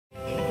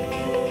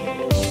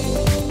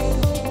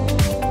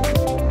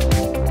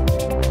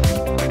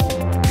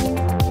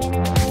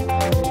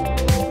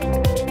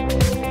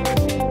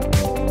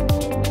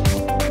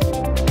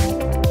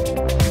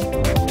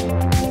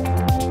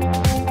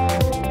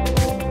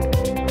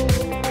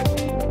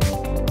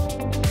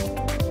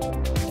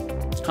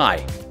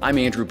Hi, I'm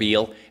Andrew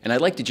Biel, and I'd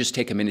like to just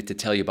take a minute to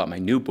tell you about my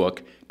new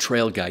book,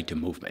 Trail Guide to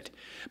Movement.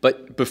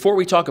 But before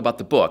we talk about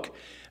the book,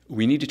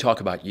 we need to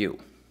talk about you.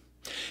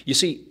 You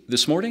see,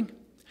 this morning,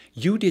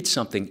 you did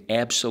something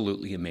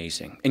absolutely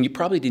amazing, and you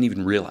probably didn't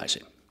even realize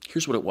it.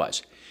 Here's what it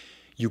was.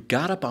 You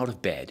got up out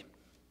of bed,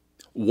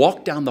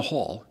 walked down the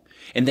hall,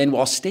 and then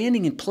while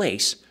standing in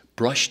place,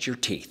 brushed your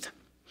teeth.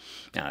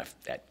 Now,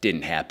 if that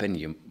didn't happen,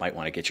 you might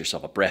want to get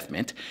yourself a breath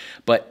mint,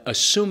 but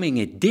assuming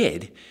it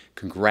did,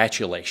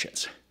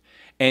 congratulations.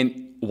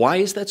 And why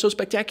is that so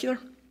spectacular?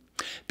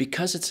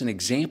 Because it's an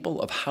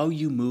example of how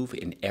you move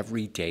in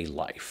everyday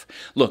life.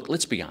 Look,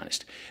 let's be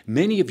honest.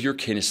 Many of your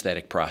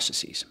kinesthetic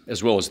processes,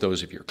 as well as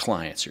those of your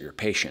clients or your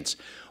patients,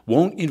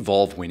 won't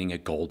involve winning a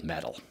gold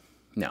medal.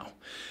 No,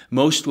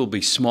 most will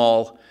be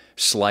small,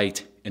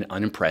 slight, and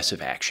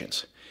unimpressive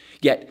actions.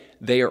 Yet,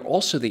 they are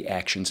also the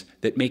actions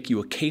that make you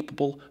a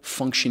capable,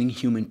 functioning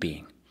human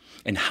being.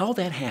 And how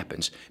that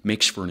happens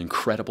makes for an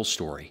incredible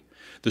story.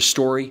 The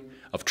story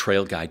of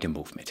Trail Guide to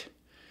Movement.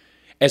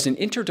 As an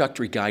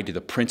introductory guide to the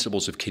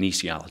principles of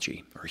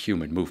kinesiology, or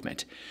human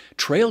movement,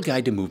 Trail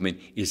Guide to Movement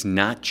is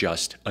not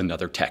just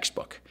another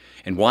textbook.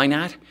 And why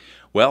not?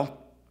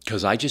 Well,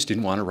 because I just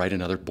didn't want to write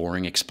another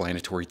boring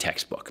explanatory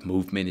textbook.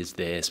 Movement is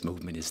this,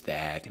 movement is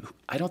that.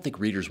 I don't think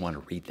readers want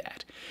to read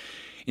that.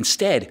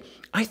 Instead,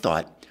 I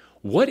thought,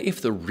 what if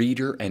the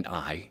reader and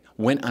I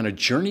went on a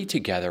journey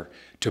together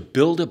to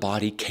build a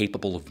body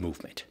capable of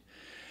movement?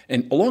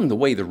 And along the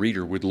way, the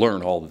reader would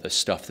learn all of the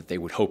stuff that they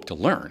would hope to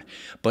learn,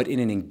 but in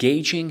an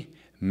engaging,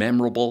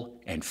 memorable,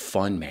 and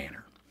fun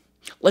manner.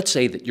 Let's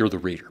say that you're the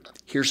reader.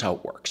 Here's how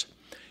it works.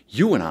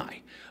 You and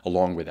I,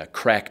 along with a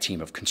crack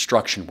team of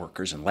construction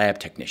workers and lab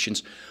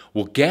technicians,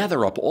 will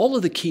gather up all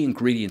of the key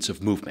ingredients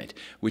of movement,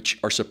 which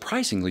are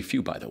surprisingly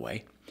few, by the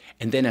way,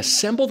 and then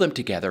assemble them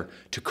together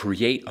to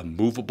create a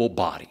movable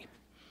body.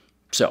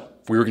 So,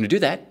 if we were going to do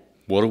that,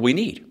 what do we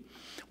need?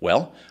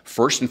 Well,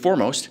 first and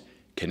foremost,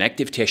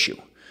 connective tissue,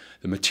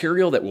 the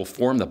material that will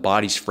form the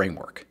body's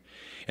framework.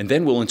 And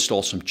then we'll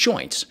install some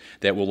joints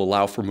that will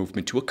allow for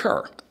movement to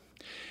occur.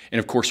 And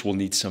of course, we'll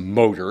need some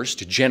motors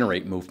to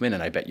generate movement,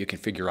 and I bet you can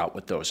figure out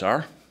what those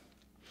are.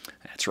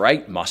 That's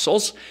right,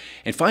 muscles.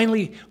 And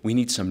finally, we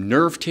need some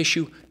nerve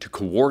tissue to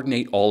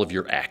coordinate all of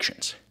your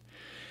actions.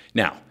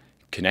 Now,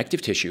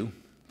 connective tissue,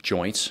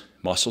 joints,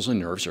 muscles, and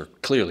nerves are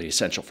clearly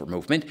essential for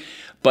movement,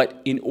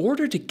 but in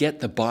order to get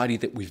the body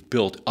that we've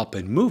built up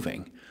and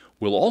moving,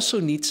 we'll also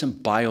need some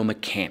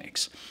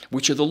biomechanics,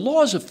 which are the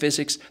laws of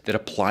physics that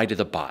apply to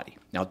the body.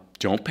 Now,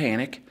 don't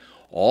panic.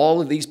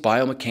 All of these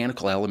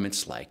biomechanical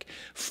elements like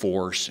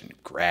force and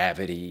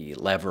gravity,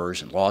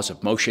 levers, and laws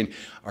of motion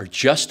are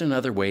just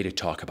another way to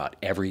talk about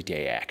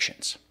everyday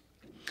actions.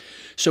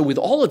 So with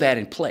all of that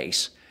in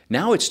place,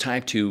 now it's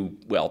time to,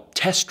 well,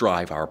 test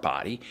drive our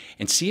body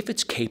and see if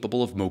it's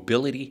capable of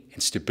mobility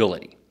and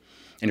stability.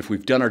 And if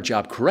we've done our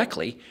job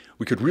correctly,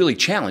 we could really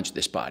challenge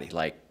this body,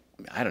 like,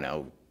 I don't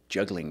know,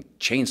 juggling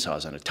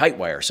chainsaws on a tight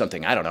wire or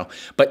something, I don't know.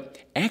 But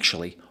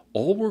actually,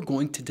 all we're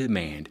going to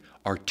demand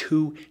are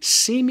two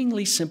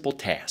seemingly simple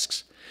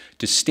tasks: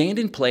 to stand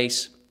in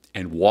place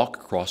and walk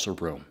across a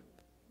room.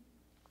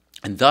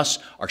 And thus,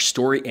 our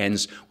story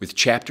ends with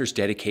chapters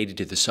dedicated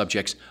to the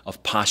subjects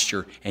of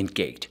posture and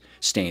gait,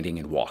 standing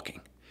and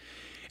walking.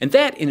 And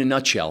that, in a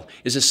nutshell,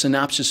 is a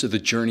synopsis of the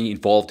journey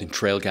involved in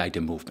Trail Guide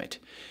to Movement.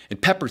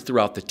 And peppered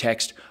throughout the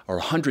text are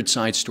 100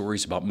 side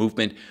stories about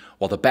movement,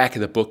 while the back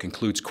of the book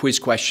includes quiz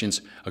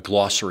questions, a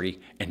glossary,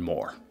 and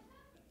more.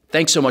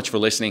 Thanks so much for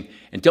listening,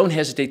 and don't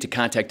hesitate to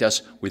contact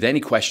us with any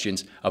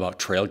questions about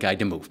Trail Guide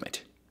to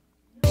Movement.